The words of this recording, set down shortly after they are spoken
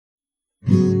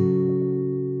There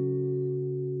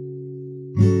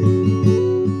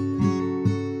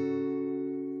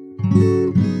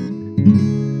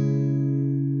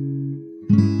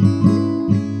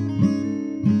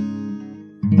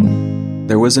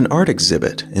was an art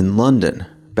exhibit in London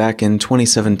back in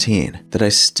 2017 that I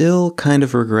still kind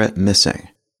of regret missing.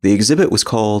 The exhibit was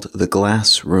called The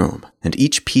Glass Room, and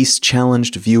each piece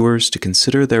challenged viewers to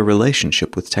consider their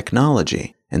relationship with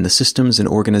technology and the systems and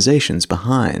organizations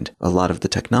behind a lot of the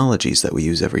technologies that we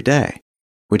use every day,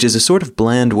 which is a sort of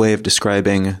bland way of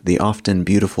describing the often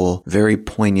beautiful, very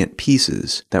poignant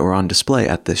pieces that were on display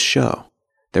at this show.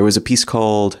 There was a piece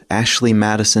called Ashley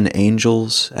Madison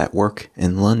Angels at Work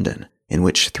in London, in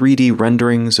which 3D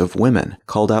renderings of women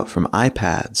called out from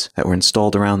iPads that were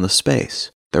installed around the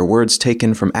space, their words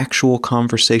taken from actual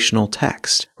conversational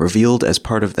text, revealed as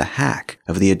part of the hack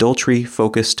of the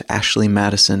adultery-focused Ashley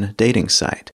Madison dating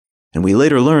site. And we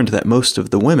later learned that most of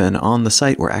the women on the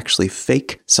site were actually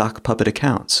fake sock puppet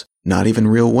accounts, not even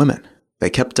real women. They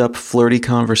kept up flirty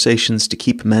conversations to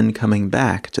keep men coming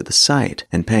back to the site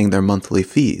and paying their monthly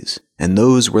fees, and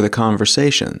those were the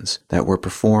conversations that were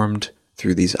performed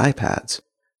through these iPads.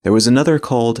 There was another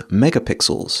called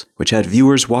Megapixels, which had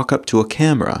viewers walk up to a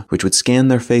camera which would scan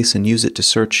their face and use it to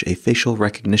search a facial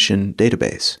recognition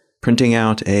database, printing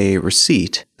out a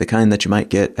receipt, the kind that you might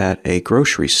get at a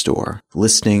grocery store,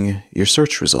 listing your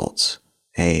search results,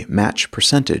 a match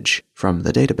percentage from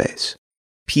the database.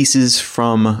 Pieces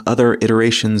from other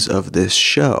iterations of this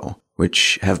show,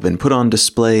 which have been put on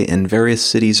display in various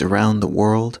cities around the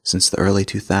world since the early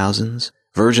 2000s,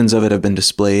 versions of it have been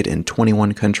displayed in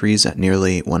 21 countries at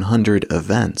nearly 100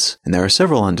 events, and there are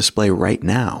several on display right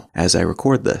now as I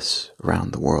record this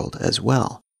around the world as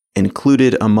well.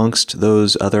 Included amongst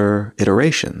those other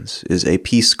iterations is a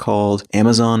piece called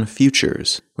Amazon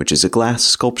Futures, which is a glass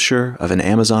sculpture of an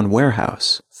Amazon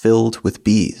warehouse filled with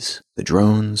bees, the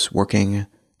drones working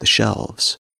the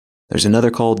shelves. There's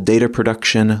another called Data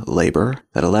Production Labor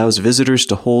that allows visitors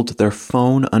to hold their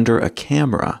phone under a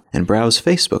camera and browse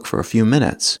Facebook for a few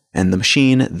minutes, and the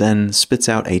machine then spits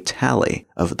out a tally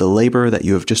of the labor that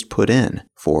you have just put in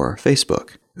for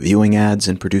Facebook, viewing ads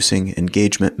and producing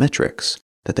engagement metrics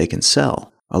that they can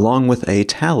sell, along with a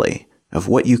tally of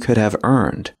what you could have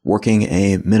earned working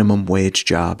a minimum wage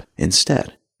job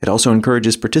instead. It also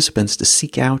encourages participants to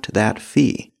seek out that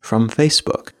fee from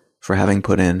Facebook for having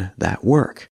put in that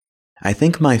work. I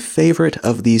think my favorite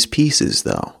of these pieces,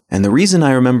 though, and the reason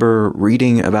I remember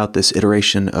reading about this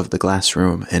iteration of The Glass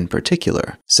Room in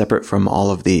particular, separate from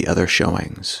all of the other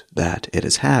showings that it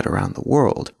has had around the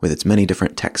world with its many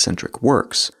different tech-centric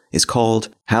works, is called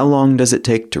How Long Does It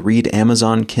Take to Read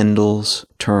Amazon Kindle's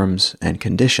Terms and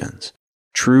Conditions?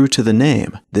 True to the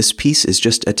name, this piece is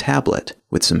just a tablet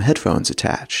with some headphones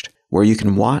attached, where you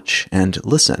can watch and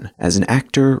listen as an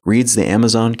actor reads the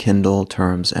Amazon Kindle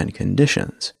Terms and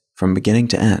Conditions, from beginning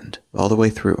to end, all the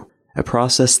way through, a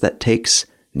process that takes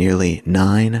nearly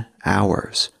 9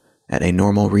 hours at a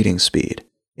normal reading speed.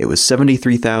 It was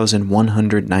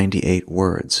 73,198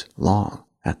 words long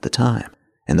at the time.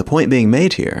 And the point being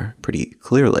made here, pretty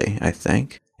clearly, I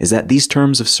think, is that these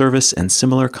terms of service and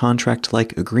similar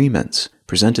contract-like agreements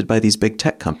presented by these big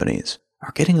tech companies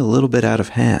are getting a little bit out of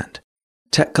hand.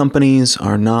 Tech companies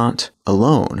are not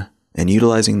alone in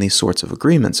utilizing these sorts of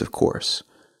agreements, of course,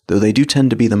 though they do tend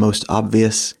to be the most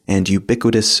obvious and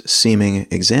ubiquitous seeming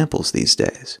examples these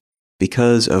days,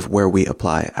 because of where we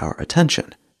apply our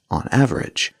attention, on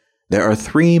average. There are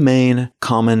 3 main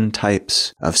common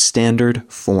types of standard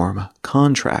form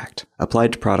contract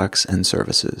applied to products and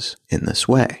services in this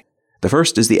way. The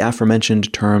first is the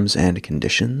aforementioned terms and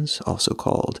conditions, also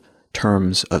called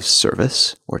terms of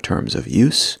service or terms of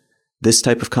use. This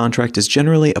type of contract is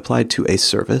generally applied to a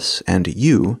service, and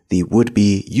you, the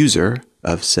would-be user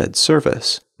of said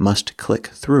service, must click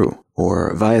through,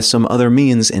 or via some other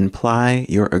means imply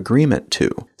your agreement to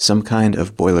some kind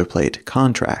of boilerplate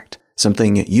contract,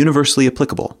 something universally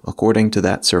applicable according to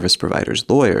that service provider's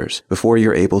lawyers, before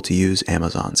you're able to use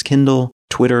Amazon's Kindle,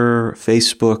 Twitter,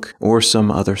 Facebook, or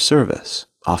some other service,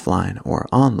 offline or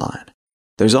online.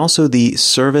 There's also the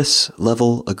service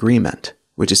level agreement,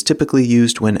 which is typically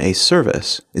used when a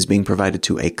service is being provided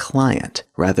to a client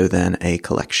rather than a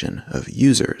collection of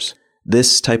users.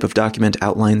 This type of document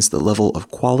outlines the level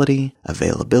of quality,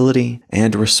 availability,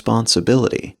 and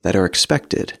responsibility that are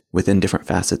expected within different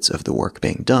facets of the work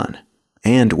being done,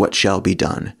 and what shall be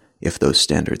done if those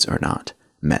standards are not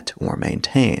met or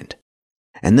maintained.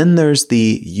 And then there's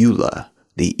the EULA,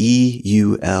 the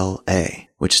EULA,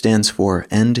 which stands for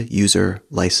End User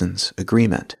License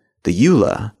Agreement. The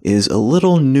EULA is a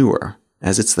little newer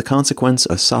as it's the consequence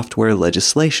of software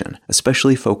legislation,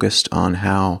 especially focused on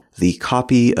how the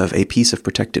copy of a piece of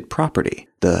protected property,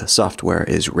 the software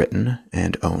is written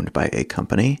and owned by a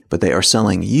company, but they are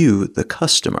selling you, the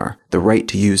customer, the right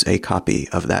to use a copy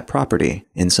of that property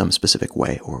in some specific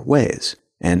way or ways.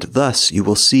 And thus, you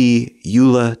will see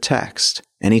EULA text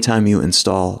anytime you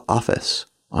install Office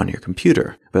on your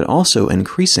computer, but also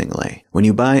increasingly when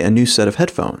you buy a new set of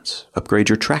headphones, upgrade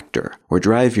your tractor, or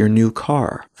drive your new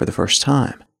car for the first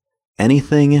time.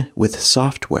 Anything with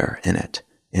software in it,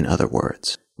 in other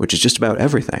words, which is just about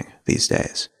everything these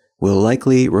days, will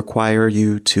likely require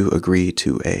you to agree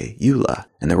to a EULA.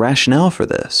 And the rationale for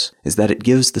this is that it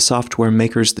gives the software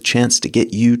makers the chance to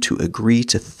get you to agree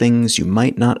to things you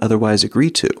might not otherwise agree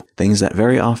to, things that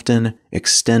very often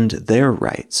extend their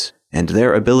rights and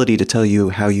their ability to tell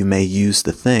you how you may use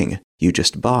the thing you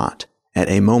just bought at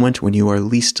a moment when you are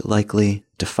least likely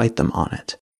to fight them on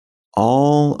it.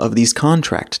 All of these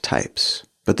contract types,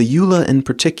 but the EULA in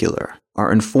particular,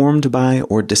 are informed by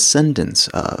or descendants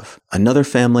of another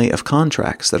family of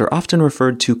contracts that are often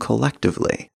referred to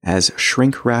collectively as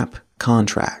shrink-wrap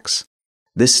contracts.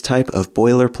 This type of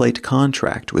boilerplate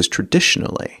contract was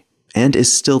traditionally, and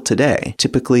is still today,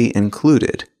 typically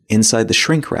included inside the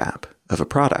shrink wrap of a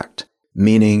product,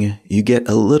 meaning you get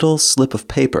a little slip of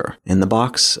paper in the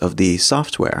box of the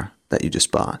software that you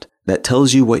just bought that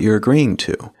tells you what you're agreeing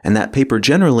to, and that paper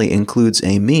generally includes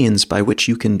a means by which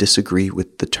you can disagree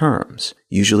with the terms,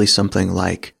 usually something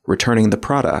like returning the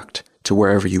product to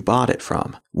wherever you bought it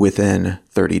from within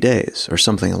 30 days or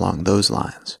something along those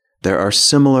lines. There are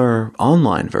similar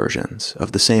online versions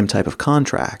of the same type of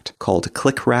contract called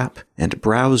click wrap and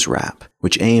browse wrap,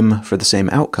 which aim for the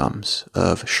same outcomes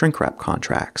of shrink wrap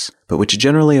contracts, but which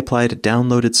generally apply to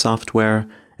downloaded software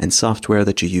and software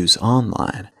that you use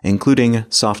online, including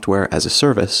software as a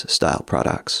service style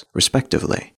products,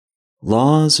 respectively.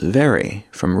 Laws vary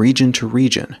from region to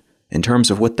region in terms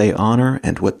of what they honor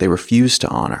and what they refuse to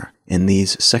honor in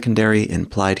these secondary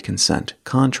implied consent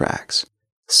contracts.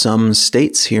 Some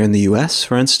states here in the US,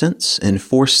 for instance,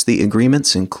 enforce the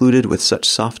agreements included with such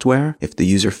software if the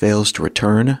user fails to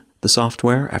return the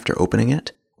software after opening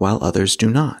it, while others do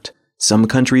not. Some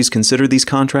countries consider these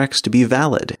contracts to be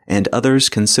valid, and others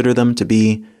consider them to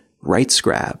be rights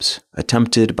grabs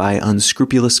attempted by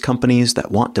unscrupulous companies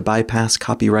that want to bypass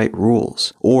copyright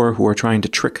rules, or who are trying to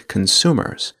trick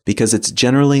consumers, because it's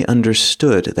generally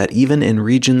understood that even in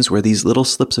regions where these little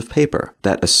slips of paper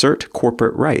that assert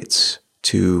corporate rights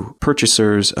to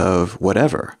purchasers of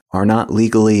whatever are not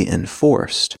legally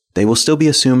enforced, they will still be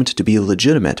assumed to be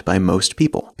legitimate by most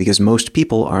people, because most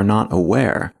people are not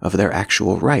aware of their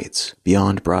actual rights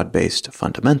beyond broad-based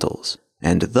fundamentals,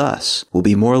 and thus will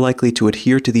be more likely to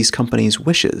adhere to these companies'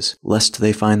 wishes lest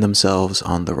they find themselves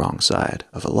on the wrong side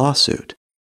of a lawsuit.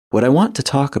 What I want to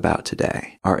talk about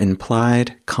today are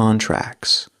implied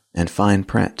contracts and fine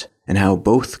print, and how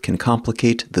both can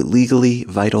complicate the legally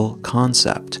vital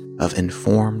concept of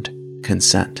informed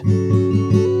consent.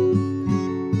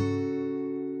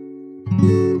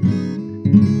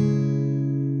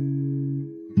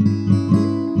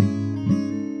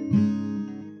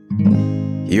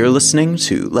 You're listening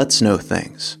to Let's Know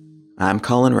Things. I'm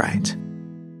Colin Wright.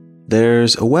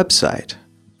 There's a website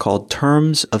called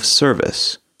Terms of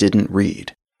Service Didn't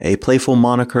Read, a playful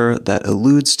moniker that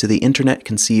alludes to the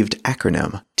internet-conceived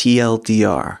acronym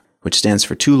TLDR, which stands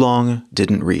for Too Long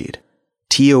Didn't Read.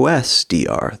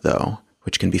 TOSDR, though,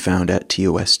 which can be found at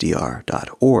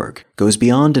tosdr.org, goes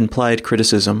beyond implied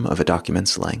criticism of a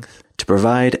document's length to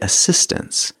provide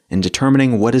assistance in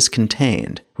determining what is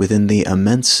contained within the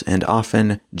immense and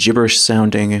often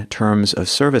gibberish-sounding terms of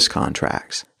service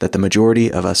contracts that the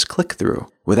majority of us click through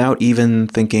without even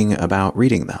thinking about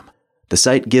reading them. The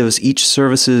site gives each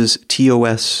service's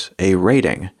TOS a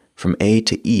rating from A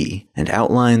to E and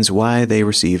outlines why they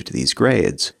received these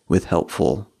grades with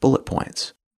helpful bullet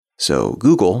points. So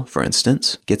Google, for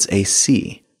instance, gets a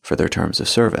C for their terms of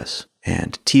service,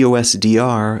 and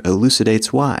TOSDR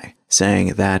elucidates why, saying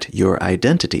that your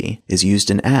identity is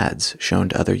used in ads shown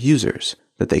to other users,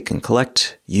 that they can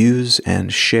collect, use,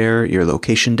 and share your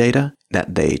location data,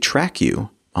 that they track you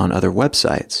on other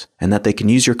websites, and that they can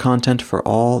use your content for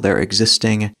all their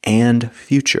existing and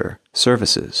future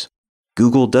services.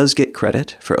 Google does get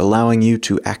credit for allowing you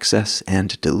to access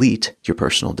and delete your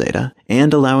personal data,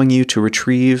 and allowing you to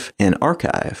retrieve an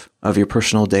archive of your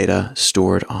personal data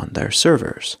stored on their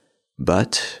servers.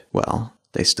 But, well,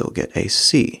 they still get a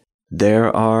C.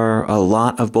 There are a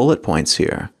lot of bullet points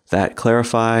here that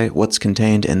clarify what's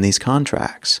contained in these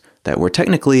contracts that we're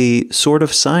technically sort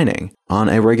of signing on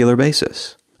a regular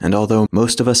basis. And although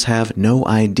most of us have no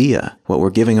idea what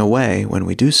we're giving away when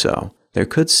we do so, there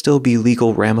could still be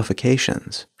legal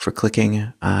ramifications for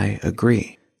clicking I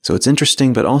agree. So it's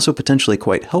interesting but also potentially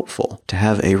quite helpful to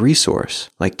have a resource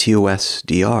like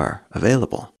TOS-DR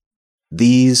available.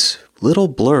 These little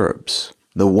blurbs,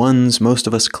 the ones most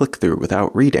of us click through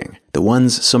without reading, the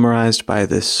ones summarized by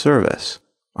this service,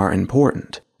 are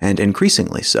important, and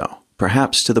increasingly so,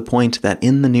 perhaps to the point that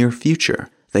in the near future,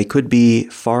 they could be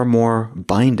far more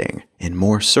binding in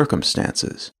more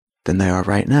circumstances than they are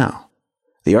right now.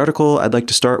 The article I'd like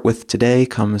to start with today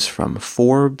comes from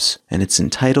Forbes, and it's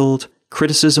entitled,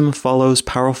 "Criticism Follows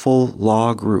Powerful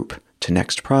Law Group to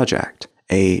Next Project,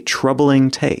 a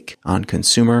Troubling Take on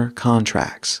Consumer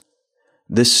Contracts."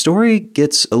 This story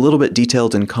gets a little bit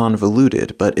detailed and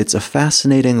convoluted, but it's a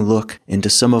fascinating look into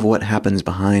some of what happens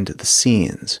behind the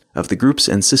scenes of the groups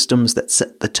and systems that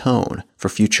set the tone for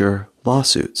future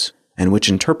lawsuits, and which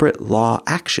interpret law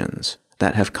actions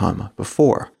that have come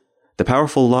before. The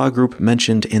powerful law group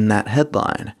mentioned in that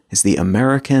headline is the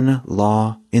American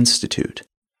Law Institute,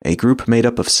 a group made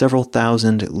up of several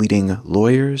thousand leading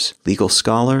lawyers, legal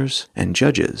scholars, and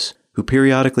judges who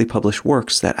periodically publish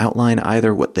works that outline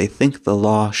either what they think the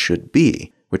law should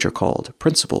be, which are called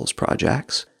principles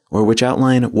projects, or which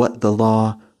outline what the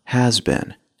law has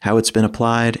been, how it's been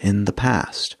applied in the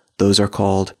past. Those are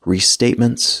called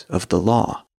restatements of the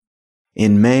law.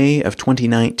 In May of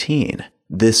 2019,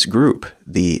 this group,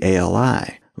 the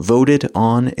ALI, voted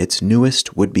on its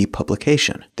newest would-be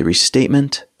publication, the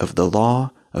Restatement of the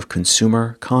Law of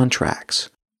Consumer Contracts.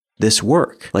 This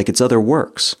work, like its other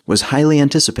works, was highly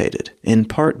anticipated, in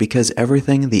part because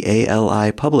everything the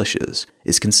ALI publishes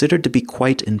is considered to be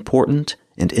quite important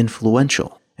and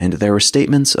influential, and their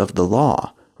restatements of the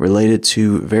law related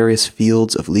to various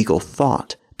fields of legal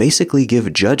thought basically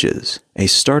give judges a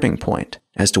starting point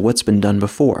as to what's been done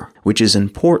before, which is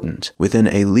important within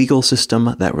a legal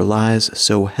system that relies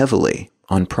so heavily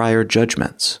on prior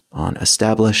judgments, on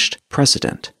established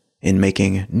precedent, in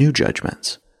making new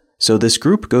judgments. So this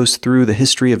group goes through the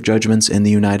history of judgments in the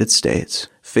United States,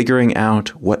 figuring out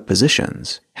what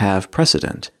positions have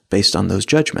precedent based on those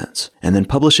judgments, and then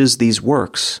publishes these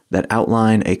works that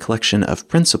outline a collection of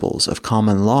principles of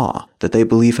common law that they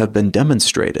believe have been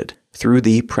demonstrated through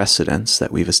the precedents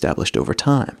that we've established over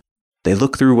time. They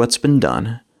look through what's been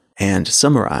done and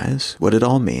summarize what it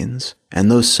all means, and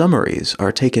those summaries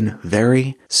are taken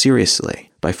very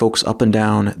seriously by folks up and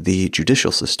down the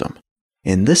judicial system.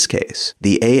 In this case,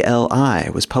 the ALI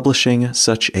was publishing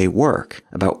such a work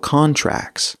about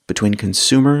contracts between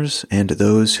consumers and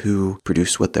those who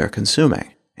produce what they're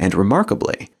consuming. And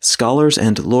remarkably, scholars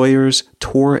and lawyers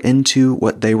tore into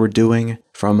what they were doing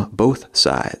from both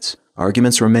sides.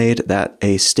 Arguments were made that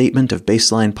a statement of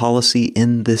baseline policy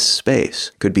in this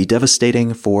space could be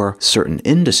devastating for certain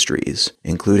industries,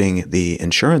 including the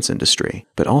insurance industry,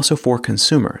 but also for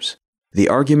consumers. The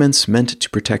arguments meant to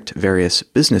protect various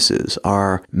businesses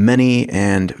are many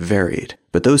and varied,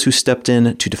 but those who stepped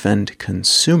in to defend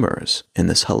consumers in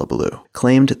this hullabaloo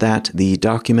claimed that the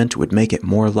document would make it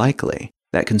more likely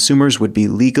that consumers would be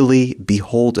legally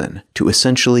beholden to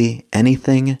essentially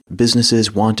anything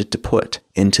businesses wanted to put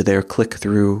into their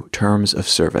click-through terms of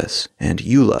service and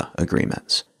EULA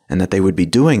agreements, and that they would be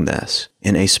doing this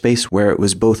in a space where it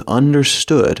was both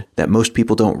understood that most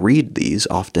people don't read these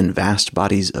often vast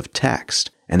bodies of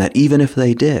text, and that even if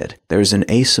they did, there's an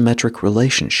asymmetric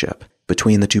relationship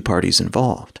between the two parties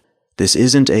involved. This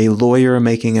isn't a lawyer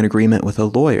making an agreement with a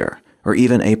lawyer, or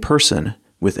even a person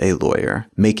with a lawyer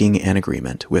making an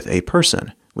agreement with a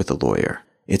person with a lawyer.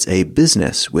 It's a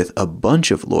business with a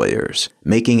bunch of lawyers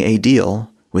making a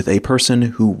deal with a person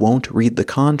who won't read the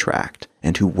contract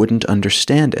and who wouldn't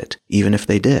understand it, even if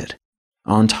they did.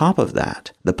 On top of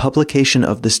that, the publication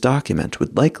of this document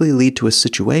would likely lead to a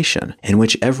situation in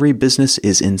which every business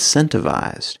is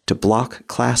incentivized to block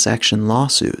class action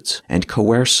lawsuits and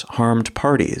coerce harmed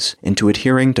parties into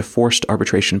adhering to forced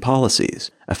arbitration policies,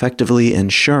 effectively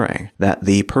ensuring that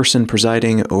the person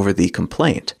presiding over the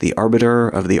complaint, the arbiter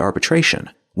of the arbitration,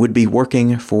 would be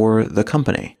working for the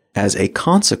company. As a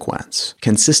consequence,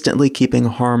 consistently keeping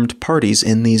harmed parties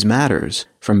in these matters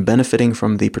from benefiting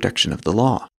from the protection of the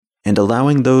law, and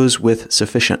allowing those with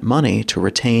sufficient money to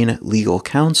retain legal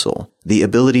counsel the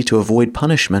ability to avoid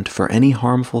punishment for any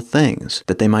harmful things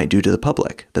that they might do to the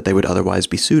public that they would otherwise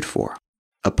be sued for.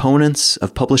 Opponents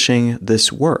of publishing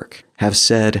this work have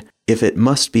said, if it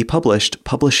must be published,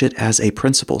 publish it as a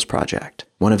principles project,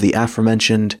 one of the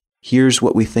aforementioned here's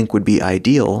what we think would be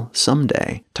ideal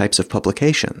someday types of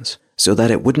publications, so that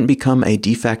it wouldn't become a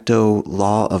de facto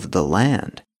law of the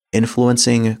land,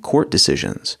 influencing court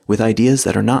decisions with ideas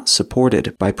that are not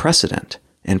supported by precedent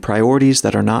and priorities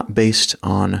that are not based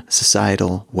on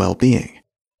societal well-being.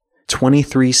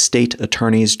 23 state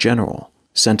attorneys general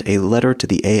sent a letter to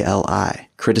the ALI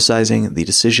criticizing the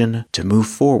decision to move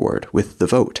forward with the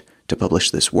vote to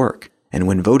publish this work. And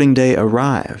when voting day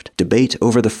arrived, debate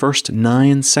over the first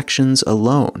 9 sections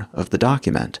alone of the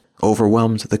document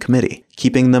overwhelmed the committee,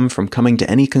 keeping them from coming to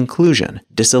any conclusion,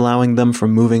 disallowing them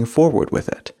from moving forward with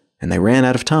it. And they ran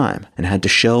out of time and had to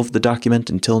shelve the document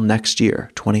until next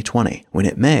year, 2020, when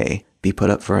it may be put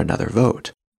up for another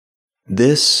vote.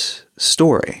 This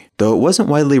story, though it wasn't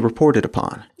widely reported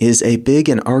upon, is a big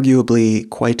and arguably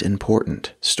quite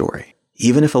important story.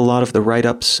 Even if a lot of the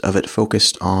write-ups of it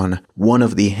focused on one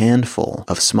of the handful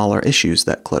of smaller issues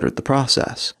that cluttered the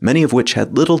process, many of which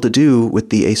had little to do with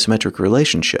the asymmetric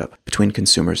relationship between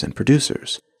consumers and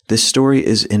producers. This story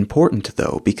is important,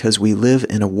 though, because we live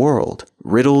in a world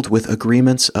riddled with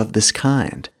agreements of this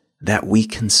kind that we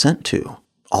consent to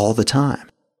all the time.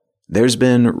 There's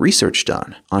been research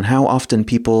done on how often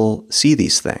people see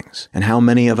these things and how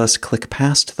many of us click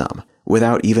past them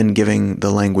without even giving the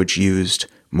language used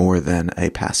more than a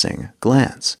passing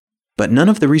glance. But none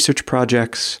of the research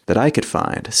projects that I could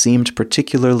find seemed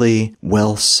particularly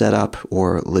well set up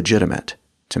or legitimate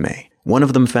to me. One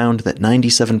of them found that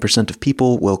 97% of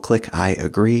people will click I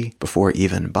agree before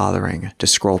even bothering to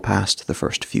scroll past the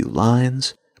first few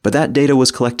lines. But that data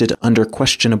was collected under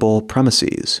questionable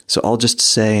premises, so I'll just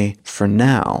say, for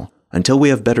now, until we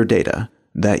have better data,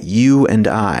 that you and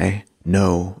I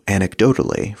know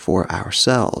anecdotally for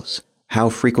ourselves how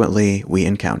frequently we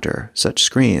encounter such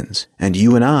screens, and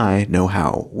you and I know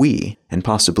how we, and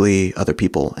possibly other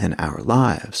people in our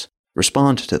lives,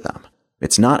 respond to them.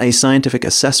 It's not a scientific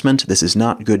assessment, this is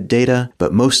not good data,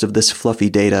 but most of this fluffy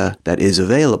data that is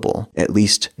available at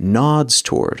least nods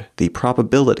toward the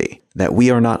probability that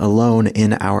we are not alone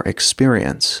in our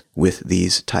experience with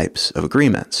these types of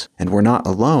agreements. And we're not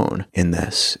alone in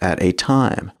this at a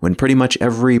time when pretty much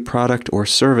every product or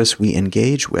service we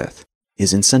engage with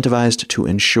is incentivized to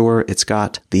ensure it's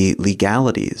got the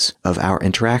legalities of our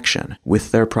interaction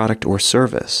with their product or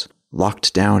service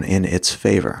locked down in its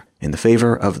favor, in the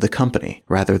favor of the company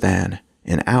rather than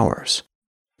in ours.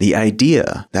 The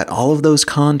idea that all of those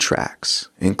contracts,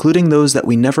 including those that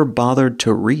we never bothered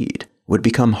to read, would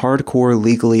become hardcore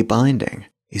legally binding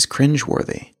is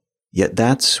cringeworthy. Yet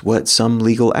that's what some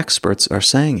legal experts are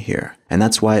saying here, and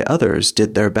that's why others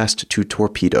did their best to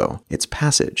torpedo its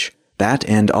passage. That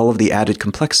and all of the added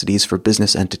complexities for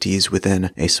business entities within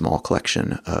a small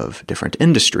collection of different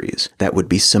industries that would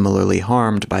be similarly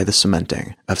harmed by the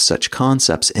cementing of such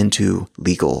concepts into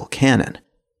legal canon.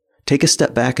 Take a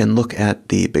step back and look at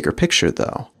the bigger picture,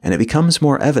 though, and it becomes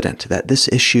more evident that this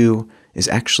issue is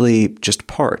actually just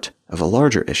part of a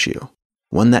larger issue,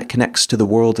 one that connects to the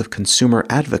world of consumer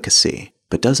advocacy,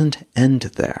 but doesn't end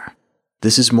there.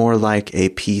 This is more like a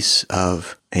piece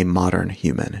of a modern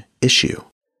human issue.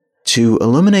 To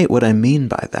illuminate what I mean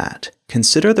by that,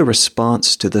 consider the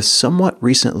response to the somewhat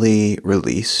recently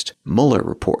released Mueller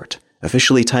report,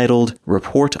 officially titled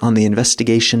Report on the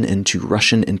Investigation into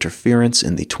Russian Interference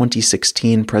in the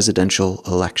 2016 Presidential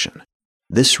Election.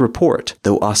 This report,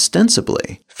 though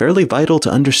ostensibly fairly vital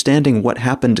to understanding what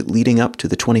happened leading up to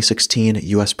the 2016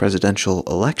 U.S. presidential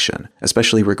election,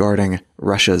 especially regarding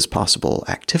Russia's possible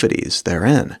activities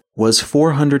therein, was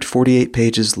 448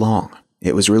 pages long.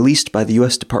 It was released by the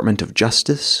U.S. Department of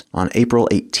Justice on April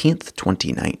 18th,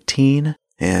 2019,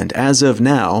 and as of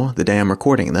now, the day I'm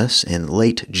recording this, in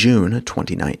late June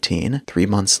 2019, 3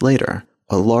 months later,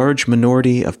 a large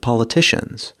minority of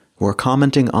politicians who are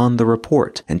commenting on the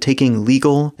report and taking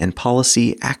legal and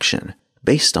policy action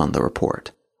based on the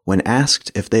report, when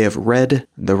asked if they have read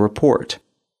the report,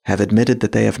 have admitted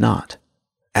that they have not.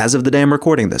 As of the day I'm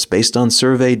recording this, based on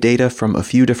survey data from a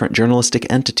few different journalistic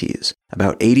entities,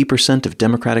 about 80% of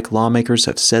Democratic lawmakers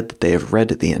have said that they have read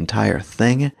the entire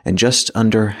thing, and just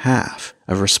under half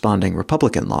of responding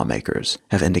Republican lawmakers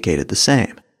have indicated the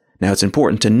same. Now, it's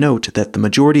important to note that the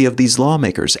majority of these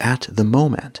lawmakers at the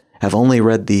moment have only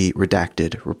read the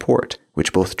redacted report,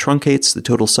 which both truncates the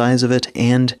total size of it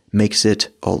and makes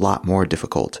it a lot more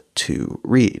difficult to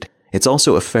read. It's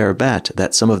also a fair bet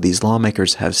that some of these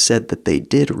lawmakers have said that they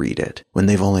did read it when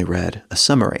they've only read a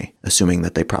summary, assuming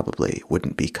that they probably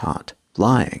wouldn't be caught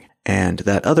lying, and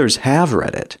that others have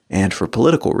read it, and for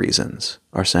political reasons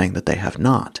are saying that they have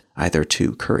not, either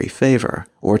to curry favor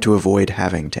or to avoid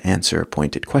having to answer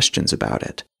pointed questions about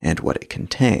it and what it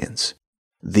contains.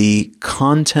 The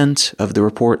content of the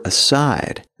report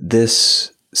aside,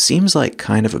 this seems like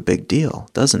kind of a big deal,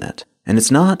 doesn't it? And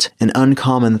it's not an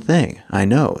uncommon thing, I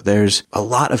know. There's a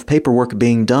lot of paperwork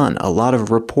being done, a lot of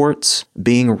reports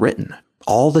being written,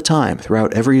 all the time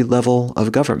throughout every level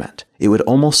of government. It would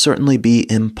almost certainly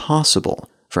be impossible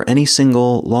for any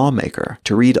single lawmaker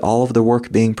to read all of the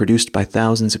work being produced by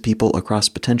thousands of people across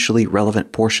potentially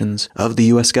relevant portions of the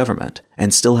US government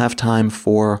and still have time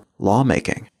for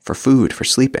lawmaking, for food, for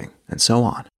sleeping, and so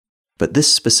on. But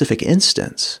this specific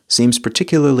instance seems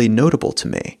particularly notable to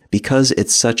me because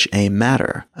it's such a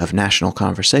matter of national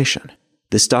conversation.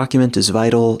 This document is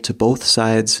vital to both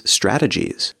sides'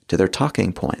 strategies, to their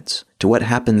talking points, to what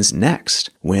happens next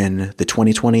when the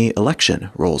 2020 election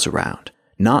rolls around.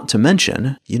 Not to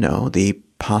mention, the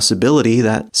possibility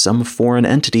that some foreign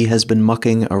entity has been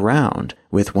mucking around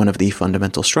with one of the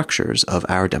fundamental structures of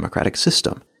our democratic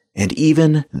system. And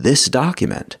even this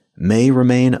document may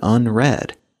remain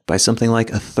unread by something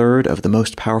like a third of the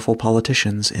most powerful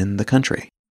politicians in the country.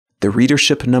 The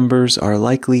readership numbers are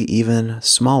likely even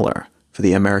smaller for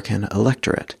the American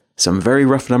electorate. Some very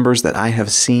rough numbers that I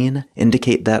have seen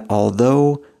indicate that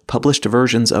although published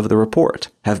versions of the report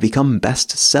have become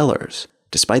bestsellers,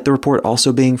 despite the report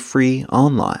also being free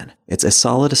online, it's a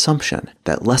solid assumption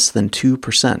that less than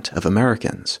 2% of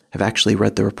Americans have actually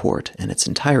read the report in its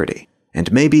entirety.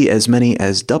 And maybe as many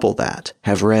as double that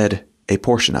have read a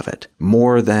portion of it,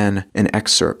 more than an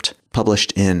excerpt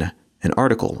published in an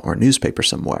article or newspaper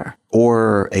somewhere,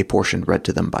 or a portion read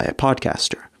to them by a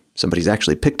podcaster. Somebody's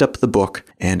actually picked up the book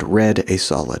and read a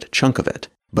solid chunk of it.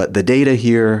 But the data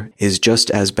here is just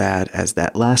as bad as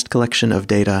that last collection of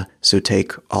data, so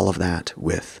take all of that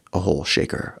with a whole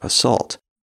shaker of salt.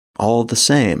 All the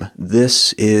same,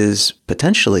 this is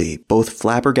potentially both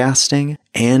flabbergasting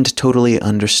and totally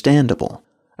understandable.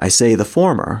 I say the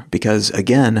former because,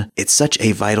 again, it's such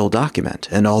a vital document,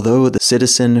 and although the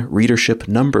citizen readership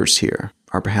numbers here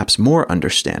are perhaps more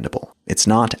understandable, it's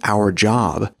not our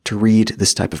job to read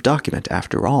this type of document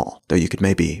after all, though you could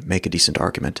maybe make a decent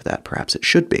argument that perhaps it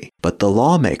should be. But the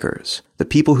lawmakers, the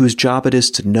people whose job it is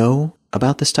to know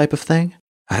about this type of thing,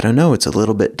 I don't know, it's a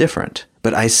little bit different.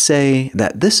 But I say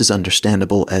that this is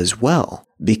understandable as well,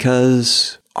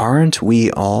 because aren't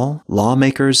we all,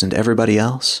 lawmakers and everybody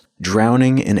else,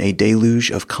 drowning in a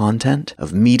deluge of content,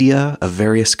 of media of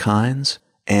various kinds,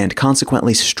 and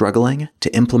consequently struggling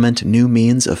to implement new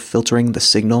means of filtering the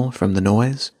signal from the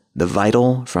noise, the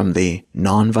vital from the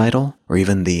non-vital, or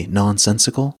even the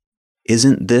nonsensical?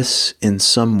 Isn't this, in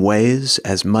some ways,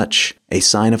 as much a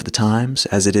sign of the times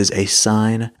as it is a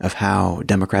sign of how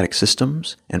democratic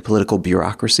systems and political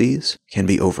bureaucracies can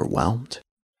be overwhelmed?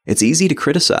 It's easy to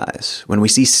criticize when we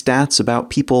see stats about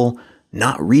people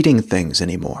not reading things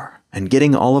anymore and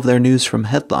getting all of their news from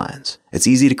headlines. It's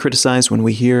easy to criticize when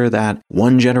we hear that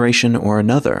one generation or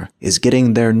another is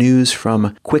getting their news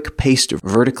from quick-paced,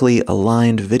 vertically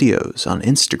aligned videos on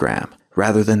Instagram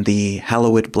rather than the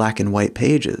hallowed black and white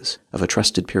pages of a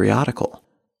trusted periodical.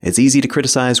 It's easy to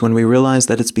criticize when we realize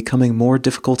that it's becoming more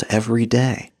difficult every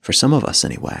day, for some of us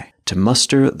anyway, to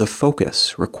muster the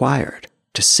focus required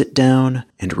to sit down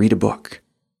and read a book,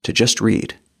 to just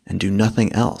read and do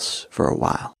nothing else for a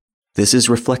while. This is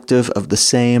reflective of the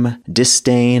same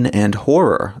disdain and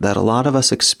horror that a lot of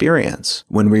us experience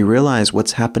when we realize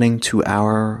what's happening to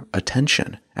our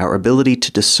attention, our ability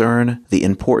to discern the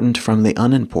important from the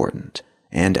unimportant,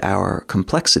 and our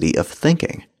complexity of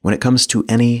thinking when it comes to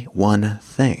any one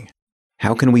thing.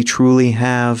 How can we truly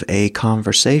have a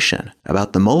conversation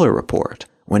about the Mueller report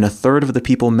when a third of the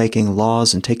people making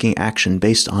laws and taking action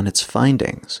based on its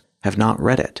findings have not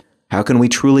read it? How can we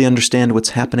truly understand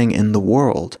what's happening in the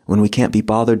world when we can't be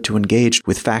bothered to engage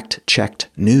with fact-checked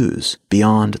news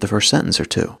beyond the first sentence or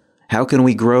two? How can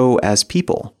we grow as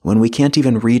people when we can't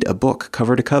even read a book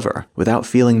cover to cover without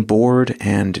feeling bored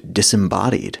and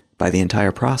disembodied by the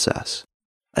entire process?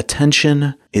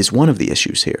 Attention is one of the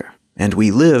issues here, and we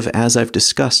live, as I've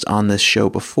discussed on this show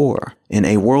before, in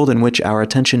a world in which our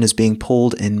attention is being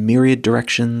pulled in myriad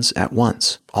directions at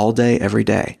once, all day, every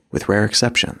day, with rare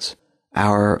exceptions.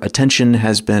 Our attention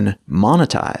has been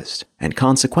monetized, and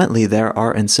consequently there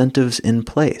are incentives in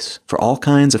place for all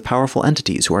kinds of powerful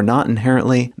entities who are not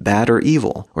inherently bad or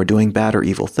evil, or doing bad or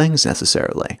evil things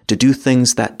necessarily, to do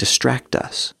things that distract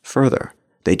us further.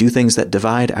 They do things that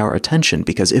divide our attention,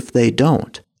 because if they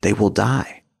don't, they will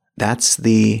die. That's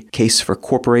the case for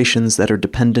corporations that are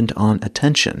dependent on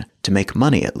attention, to make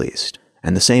money at least.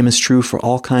 And the same is true for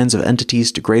all kinds of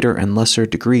entities to greater and lesser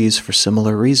degrees for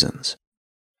similar reasons.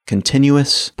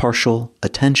 Continuous partial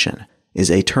attention is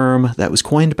a term that was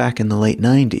coined back in the late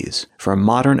 90s for a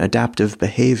modern adaptive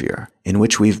behavior in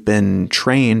which we've been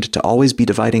trained to always be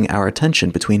dividing our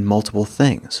attention between multiple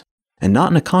things, and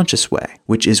not in a conscious way,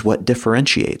 which is what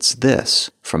differentiates this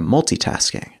from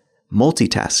multitasking.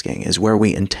 Multitasking is where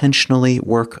we intentionally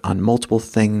work on multiple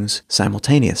things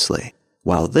simultaneously.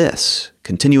 while this,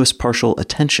 continuous partial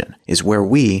attention, is where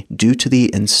we, due to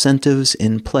the incentives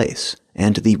in place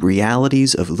and the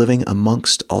realities of living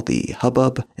amongst all the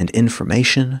hubbub and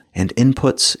information and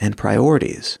inputs and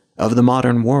priorities of the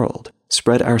modern world,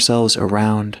 spread ourselves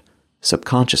around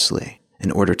subconsciously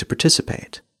in order to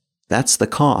participate. That's the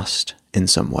cost, in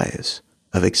some ways,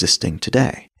 of existing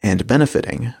today and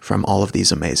benefiting from all of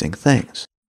these amazing things.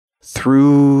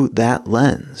 Through that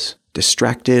lens,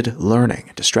 distracted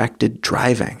learning, distracted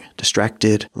driving,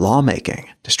 distracted lawmaking,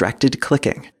 distracted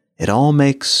clicking, it all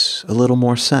makes a little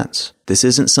more sense. This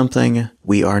isn't something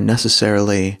we are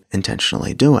necessarily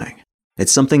intentionally doing.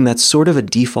 It's something that's sort of a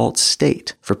default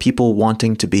state for people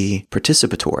wanting to be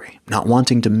participatory, not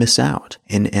wanting to miss out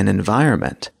in an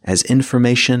environment as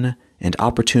information and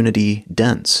opportunity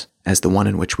dense as the one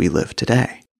in which we live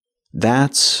today.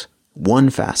 That's one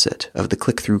facet of the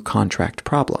click-through contract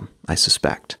problem, I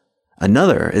suspect.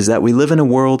 Another is that we live in a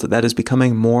world that is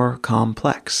becoming more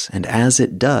complex, and as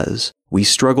it does, we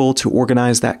struggle to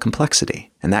organize that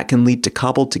complexity, and that can lead to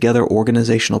cobbled together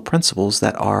organizational principles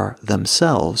that are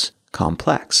themselves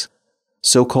complex.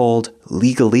 So-called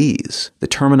legalese, the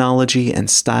terminology and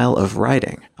style of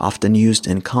writing often used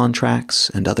in contracts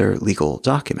and other legal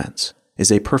documents,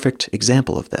 is a perfect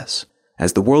example of this.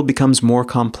 As the world becomes more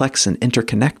complex and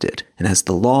interconnected, and as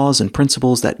the laws and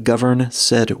principles that govern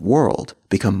said world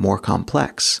become more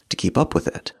complex to keep up with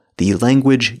it, the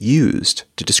language used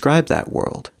to describe that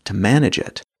world, to manage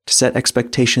it, to set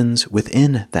expectations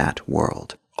within that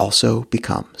world, also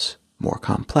becomes more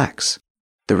complex.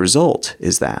 The result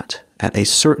is that, at a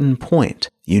certain point,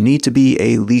 you need to be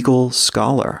a legal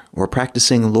scholar or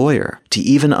practicing lawyer to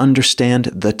even understand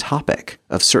the topic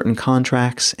of certain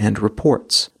contracts and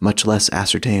reports, much less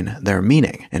ascertain their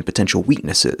meaning and potential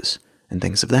weaknesses and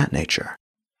things of that nature.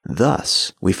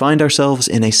 Thus, we find ourselves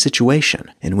in a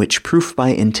situation in which proof by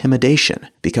intimidation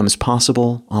becomes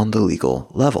possible on the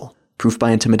legal level. Proof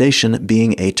by intimidation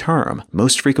being a term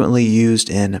most frequently used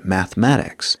in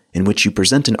mathematics, in which you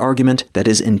present an argument that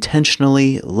is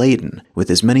intentionally laden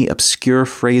with as many obscure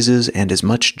phrases and as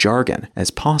much jargon as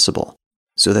possible,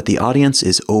 so that the audience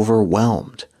is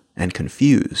overwhelmed and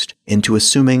confused into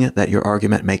assuming that your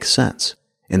argument makes sense.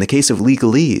 In the case of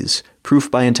legalese, proof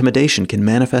by intimidation can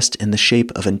manifest in the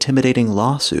shape of intimidating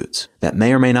lawsuits that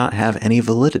may or may not have any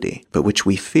validity, but which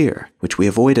we fear, which we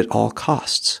avoid at all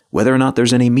costs, whether or not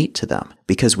there's any meat to them,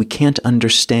 because we can't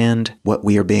understand what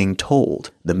we are being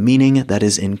told, the meaning that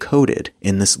is encoded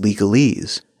in this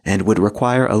legalese, and would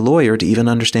require a lawyer to even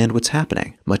understand what's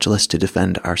happening, much less to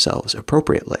defend ourselves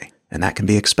appropriately, and that can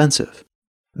be expensive.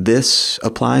 This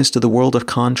applies to the world of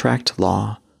contract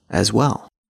law as well.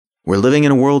 We're living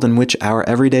in a world in which our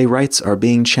everyday rights are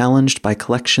being challenged by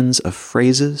collections of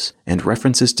phrases and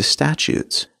references to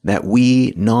statutes that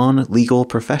we non-legal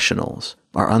professionals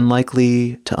are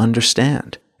unlikely to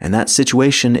understand, and that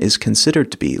situation is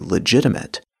considered to be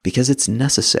legitimate because it's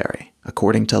necessary,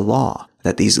 according to law,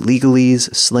 that these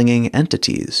legalese-slinging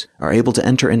entities are able to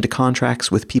enter into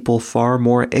contracts with people far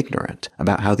more ignorant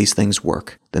about how these things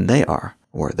work than they are,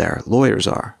 or their lawyers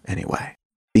are, anyway.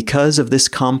 Because of this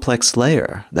complex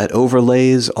layer that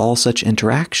overlays all such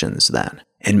interactions, then,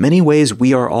 in many ways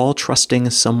we are all trusting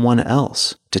someone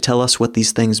else to tell us what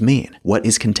these things mean, what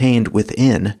is contained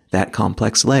within that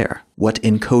complex layer, what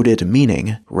encoded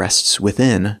meaning rests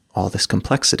within all this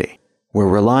complexity. We're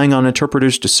relying on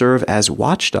interpreters to serve as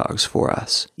watchdogs for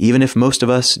us, even if most of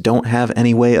us don't have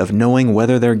any way of knowing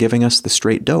whether they're giving us the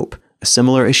straight dope. A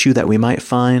similar issue that we might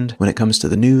find when it comes to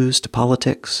the news, to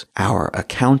politics, our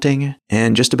accounting,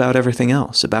 and just about everything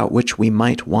else about which we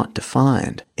might want to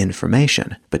find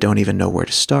information, but don't even know where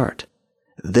to start.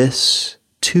 This,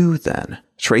 too, then,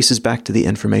 traces back to the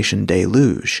information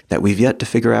deluge that we've yet to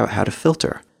figure out how to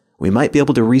filter. We might be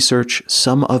able to research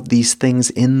some of these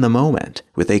things in the moment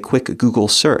with a quick Google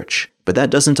search, but that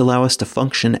doesn't allow us to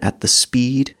function at the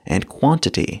speed and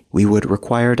quantity we would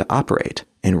require to operate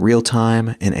in real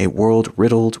time in a world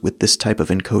riddled with this type of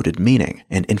encoded meaning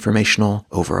and informational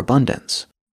overabundance.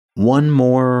 One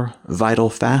more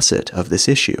vital facet of this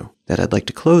issue that I'd like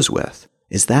to close with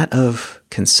is that of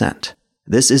consent.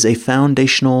 This is a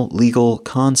foundational legal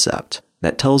concept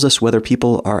that tells us whether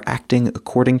people are acting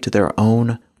according to their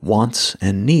own wants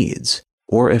and needs,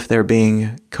 or if they're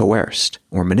being coerced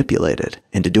or manipulated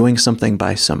into doing something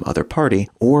by some other party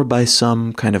or by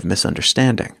some kind of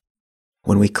misunderstanding.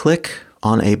 When we click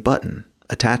on a button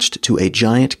attached to a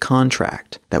giant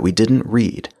contract that we didn't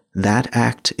read, that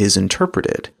act is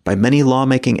interpreted by many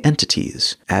lawmaking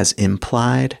entities as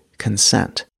implied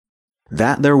consent.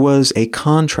 that there was a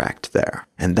contract there,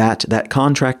 and that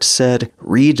contract said,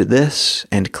 read this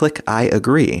and click I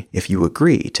agree if you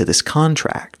agree to this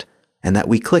contract, and that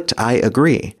we clicked I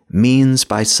agree means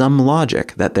by some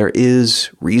logic that there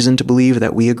is reason to believe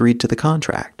that we agreed to the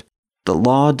contract. The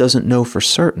law doesn't know for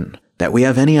certain that we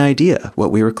have any idea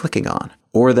what we were clicking on,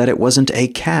 or that it wasn't a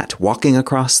cat walking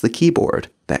across the keyboard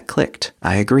that clicked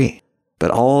I agree.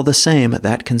 But all the same,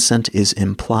 that consent is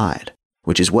implied,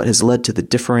 which is what has led to the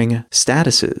differing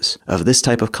statuses of this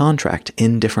type of contract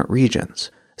in different regions.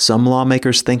 Some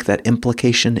lawmakers think that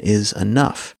implication is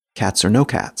enough, cats or no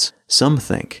cats. Some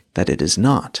think that it is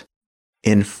not.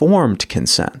 Informed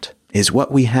consent is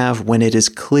what we have when it is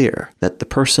clear that the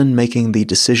person making the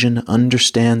decision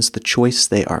understands the choice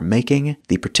they are making,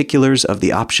 the particulars of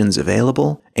the options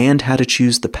available, and how to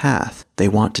choose the path they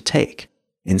want to take.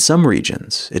 In some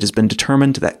regions, it has been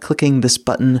determined that clicking this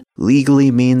button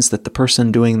legally means that the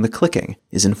person doing the clicking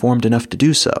is informed enough to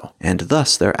do so, and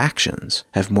thus their actions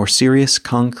have more serious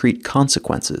concrete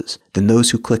consequences than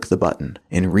those who click the button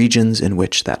in regions in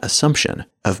which that assumption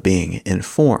of being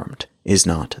informed is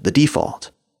not the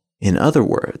default. In other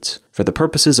words, for the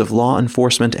purposes of law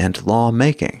enforcement and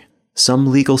law-making, some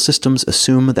legal systems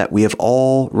assume that we have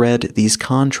all read these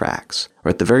contracts, or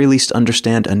at the very least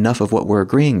understand enough of what we're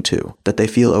agreeing to that they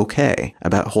feel okay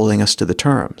about holding us to the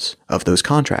terms of those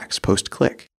contracts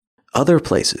post-click. Other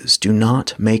places do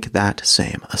not make that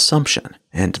same assumption,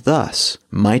 and thus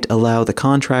might allow the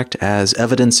contract as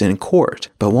evidence in court,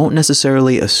 but won't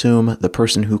necessarily assume the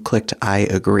person who clicked I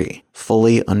agree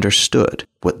fully understood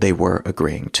what they were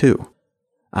agreeing to.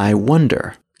 I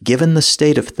wonder, given the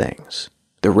state of things,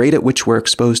 the rate at which we're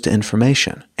exposed to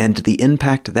information, and the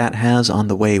impact that has on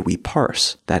the way we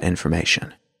parse that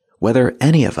information, whether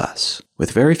any of us,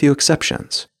 with very few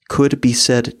exceptions, could be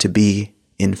said to be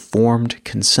informed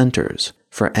consenters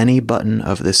for any button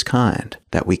of this kind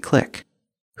that we click.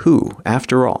 Who,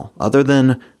 after all, other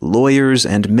than lawyers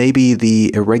and maybe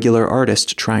the irregular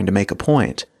artist trying to make a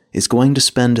point, is going to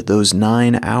spend those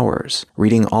 9 hours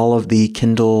reading all of the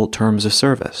Kindle terms of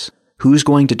service? Who's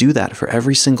going to do that for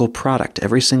every single product,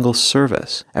 every single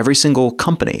service, every single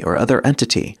company or other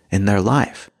entity in their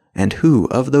life? And who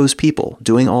of those people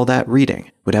doing all that reading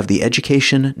would have the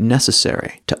education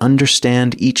necessary to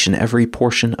understand each and every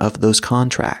portion of those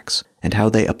contracts and how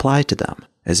they apply to them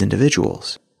as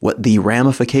individuals? What the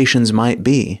ramifications might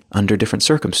be under different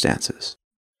circumstances?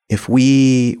 If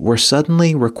we were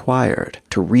suddenly required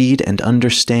to read and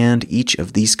understand each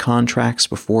of these contracts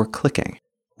before clicking,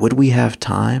 would we have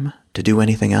time to do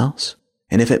anything else?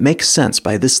 And if it makes sense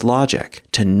by this logic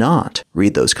to not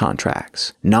read those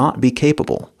contracts, not be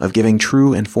capable of giving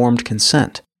true informed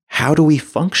consent, how do we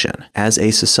function as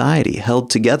a society held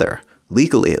together,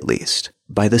 legally at least,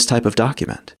 by this type of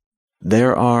document?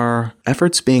 There are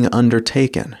efforts being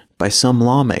undertaken by some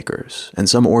lawmakers and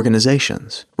some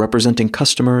organizations representing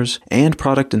customers and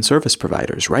product and service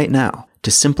providers right now to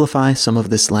simplify some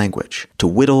of this language, to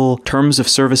whittle terms of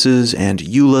services and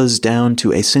EULAs down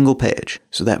to a single page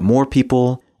so that more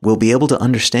people will be able to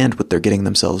understand what they're getting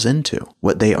themselves into,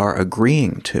 what they are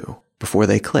agreeing to before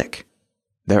they click.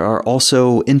 There are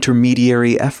also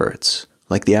intermediary efforts,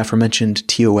 like the aforementioned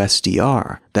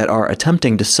TOSDR, that are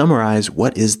attempting to summarize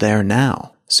what is there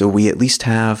now, so we at least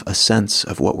have a sense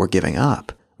of what we're giving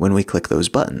up when we click those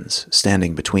buttons,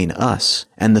 standing between us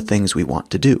and the things we want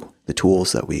to do, the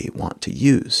tools that we want to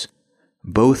use.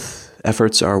 Both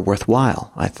efforts are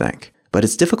worthwhile, I think, but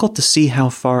it's difficult to see how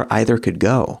far either could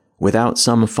go without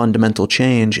some fundamental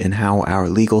change in how our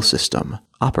legal system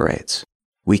operates.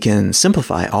 We can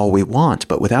simplify all we want,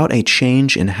 but without a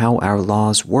change in how our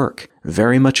laws work,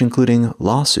 very much including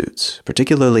lawsuits,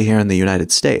 particularly here in the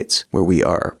United States, where we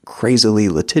are crazily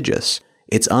litigious,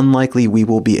 it's unlikely we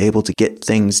will be able to get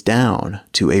things down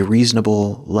to a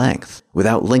reasonable length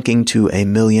without linking to a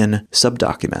million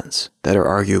subdocuments that are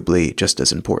arguably just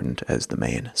as important as the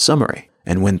main summary.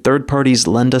 And when third parties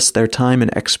lend us their time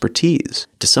and expertise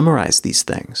to summarize these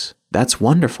things, that's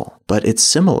wonderful, but it's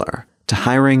similar to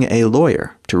hiring a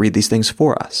lawyer to read these things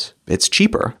for us. It's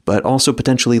cheaper, but also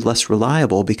potentially less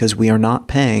reliable because we are not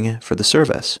paying for the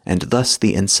service, and thus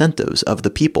the incentives of the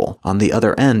people on the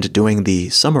other end doing the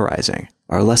summarizing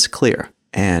are less clear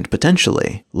and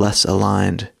potentially less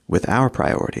aligned with our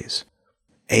priorities.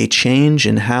 A change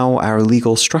in how our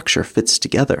legal structure fits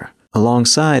together,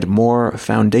 alongside more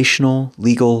foundational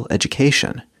legal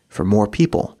education for more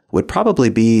people, would probably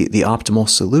be the optimal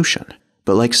solution.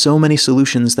 But like so many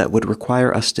solutions that would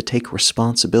require us to take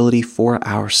responsibility for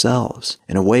ourselves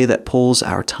in a way that pulls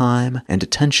our time and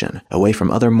attention away from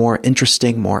other more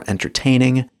interesting, more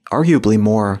entertaining, arguably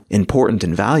more important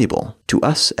and valuable, to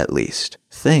us at least,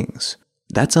 things,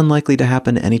 That's unlikely to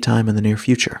happen anytime in the near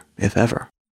future, if ever.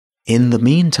 In the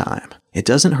meantime, it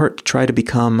doesn't hurt to try to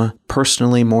become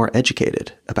personally more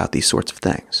educated about these sorts of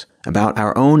things, about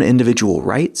our own individual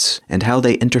rights and how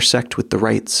they intersect with the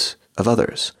rights of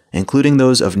others, including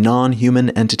those of non-human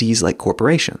entities like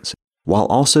corporations, while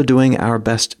also doing our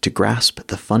best to grasp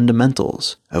the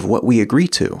fundamentals of what we agree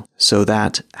to so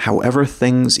that, however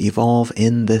things evolve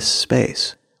in this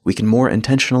space, we can more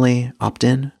intentionally opt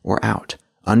in or out,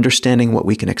 understanding what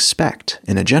we can expect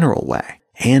in a general way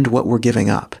and what we're giving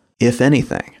up, if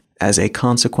anything, as a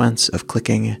consequence of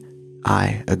clicking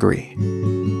I agree.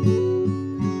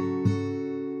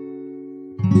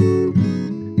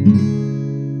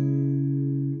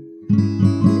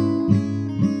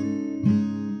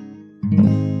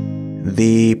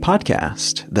 The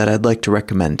podcast that I'd like to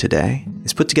recommend today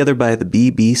is put together by the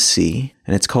BBC,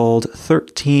 and it's called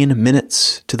 13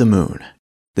 Minutes to the Moon.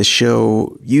 The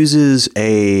show uses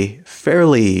a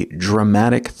fairly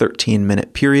dramatic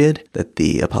 13-minute period that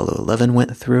the Apollo 11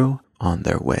 went through on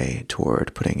their way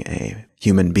toward putting a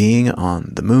human being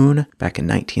on the moon back in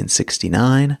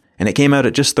 1969, and it came out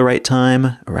at just the right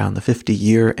time, around the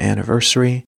 50-year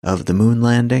anniversary of the moon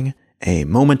landing, a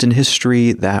moment in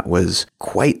history that was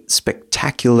quite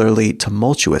spectacularly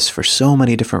tumultuous for so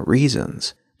many different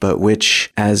reasons, but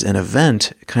which, as an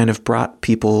event, kind of brought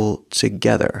people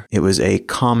together. It was a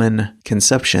common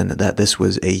conception that this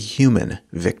was a human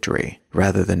victory,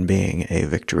 rather than being a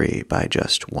victory by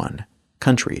just one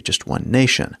country, just one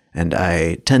nation. And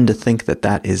I tend to think that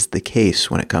that is the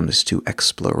case when it comes to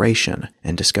exploration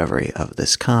and discovery of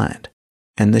this kind.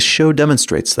 And this show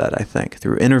demonstrates that, I think,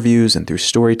 through interviews and through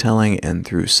storytelling and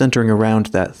through centering around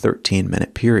that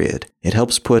 13-minute period. It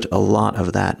helps put a lot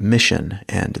of that mission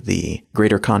and the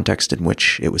greater context in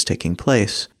which it was taking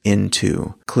place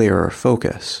into clearer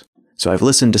focus. So I've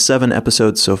listened to 7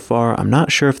 episodes so far. I'm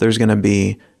not sure if there's going to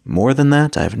be more than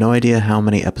that. I have no idea how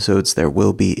many episodes there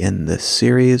will be in this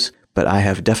series, but I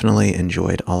have definitely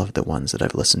enjoyed all of the ones that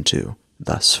I've listened to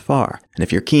thus far. And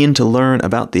if you're keen to learn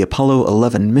about the Apollo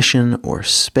 11 mission or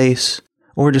space,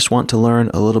 or just want to learn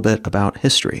a little bit about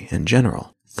history in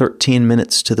general, 13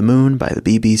 Minutes to the Moon by the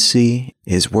BBC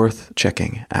is worth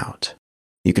checking out.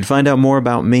 You can find out more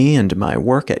about me and my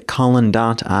work at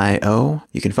Colin.io.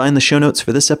 You can find the show notes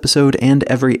for this episode and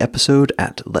every episode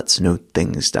at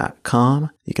letsknowthings.com.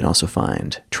 You can also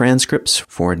find transcripts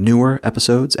for newer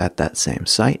episodes at that same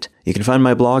site. You can find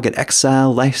my blog at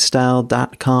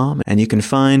exilelifestyle.com, and you can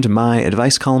find my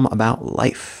advice column about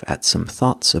life at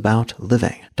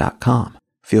somethoughtsoboutliving.com.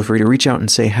 Feel free to reach out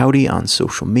and say howdy on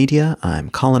social media. I'm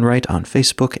Colin Wright on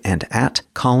Facebook and at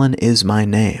Colin is my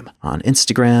name on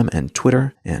Instagram and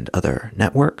Twitter and other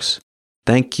networks.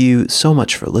 Thank you so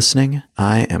much for listening.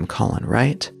 I am Colin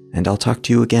Wright, and I'll talk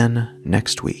to you again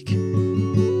next week.